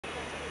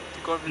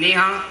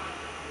Neha,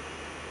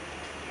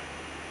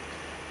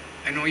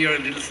 I know you're a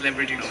little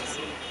celebrity now,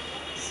 so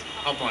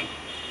hop on.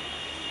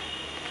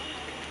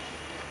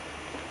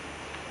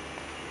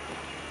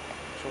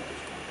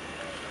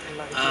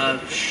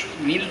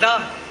 Nilda.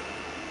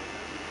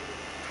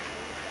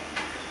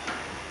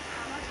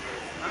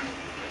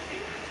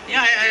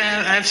 Yeah,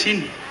 I have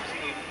seen.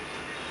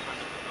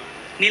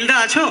 Nilda,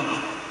 acho?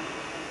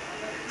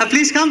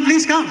 Please come,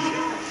 please come.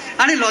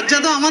 আরে লজ্জা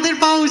তো আমাদের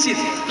পাওয়া উচিত।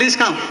 Please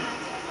come.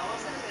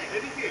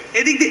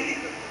 এদিক দিয়ে।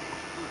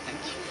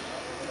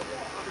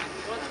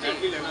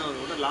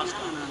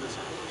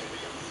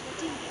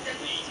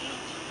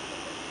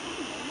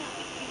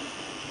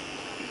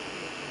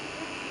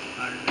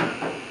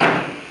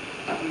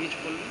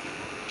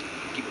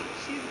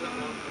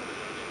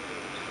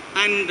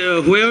 And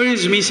whoever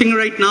is missing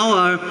right now,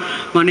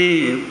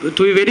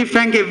 to be very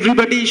frank,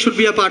 everybody should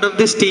be a part of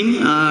this team.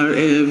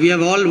 We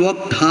have all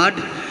worked hard,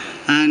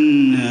 and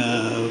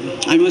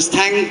I must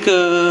thank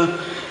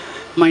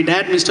my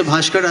dad, Mr.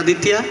 Bhaskar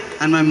Aditya,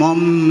 and my mom,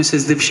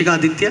 Mrs. Dipshika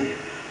Aditya,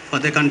 for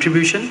their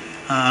contribution.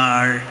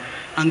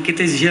 Ankit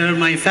is here,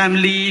 my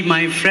family,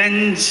 my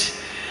friends,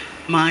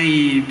 my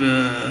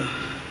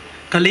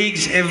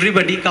colleagues,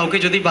 everybody. Kauke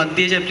jodi baad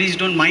diye jay, please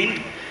don't mind.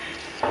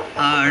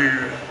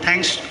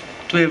 Thanks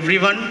to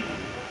everyone,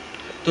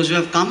 those who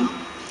have come,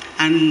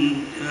 and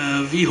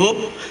we hope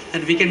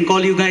that we can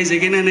call you guys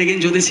again and again.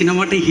 Jodi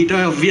cinema ta hit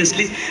hoy,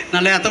 obviously.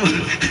 Nale ato.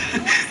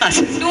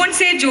 Don't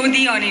say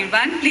Jodi on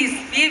Irban, please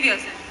behave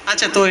yourself.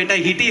 Acha, to eta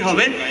hiti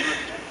hobe.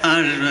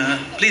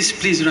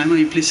 Please,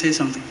 Raimani, please say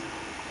something.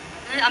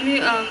 আমি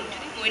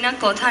মৈনাক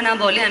কথা না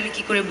বলে আমি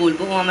কি করে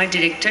বলবো, ও আমার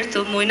director, তো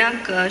মৈনাক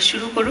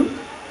শুরু করুন।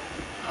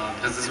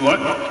 Does this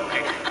work?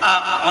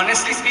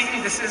 Honestly speaking,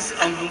 this is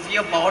a movie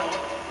about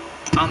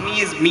Aami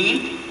is me,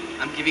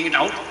 I'm giving it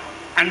out,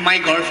 and my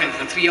girlfriends,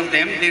 the three of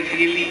them, they're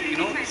really,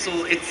 so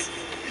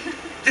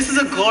this is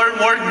a girl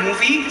world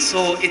movie, so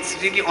it's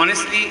really,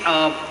 honestly,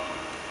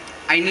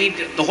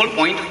 the whole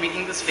point of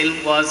making this film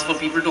was for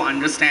people to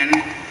understand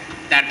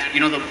that,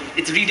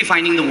 it's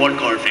redefining the word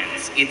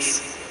girlfriends.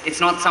 It's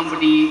not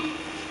somebody,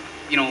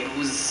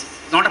 who's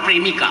not a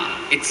premika,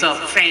 it's a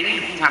friend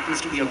who happens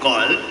to be a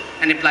girl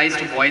and applies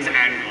to boys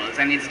and girls,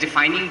 and it's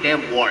defining their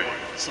world,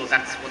 so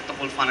that's what the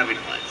whole fun of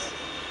it was.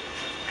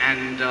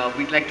 And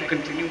we'd like to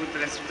continue with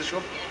the rest of the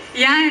show.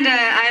 Yeah, and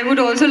I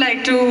would also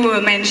like to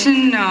mention,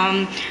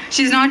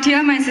 she's not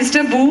here, my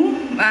sister Boo.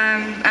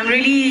 I'm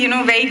really,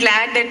 very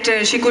glad that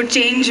she could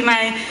change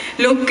my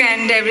look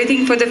and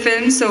everything for the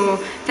film. So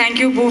thank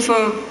you, Boo,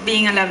 for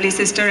being a lovely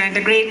sister and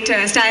a great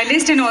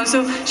stylist, and also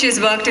she's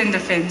worked in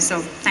the film. So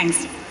thanks.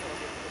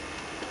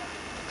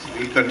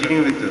 We'll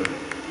continue with the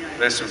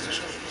rest of the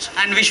show.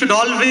 And we should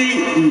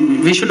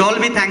all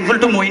be thankful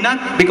to Moinak,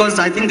 because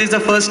I think this is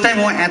the first time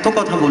he eto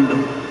kotha bollo.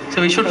 So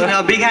we should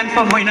have a big hand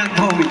for Moinak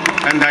Bhumi.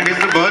 And that is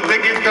the birthday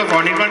gift of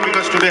Anirban,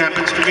 because today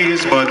happens to be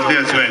his birthday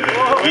as well.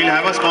 We'll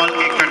have a small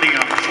cake cutting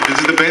up. This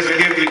is the best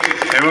gift which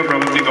ever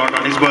probably got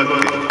on his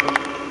birthday.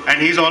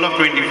 And he's all of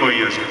 24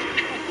 years.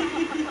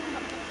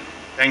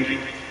 Thank you.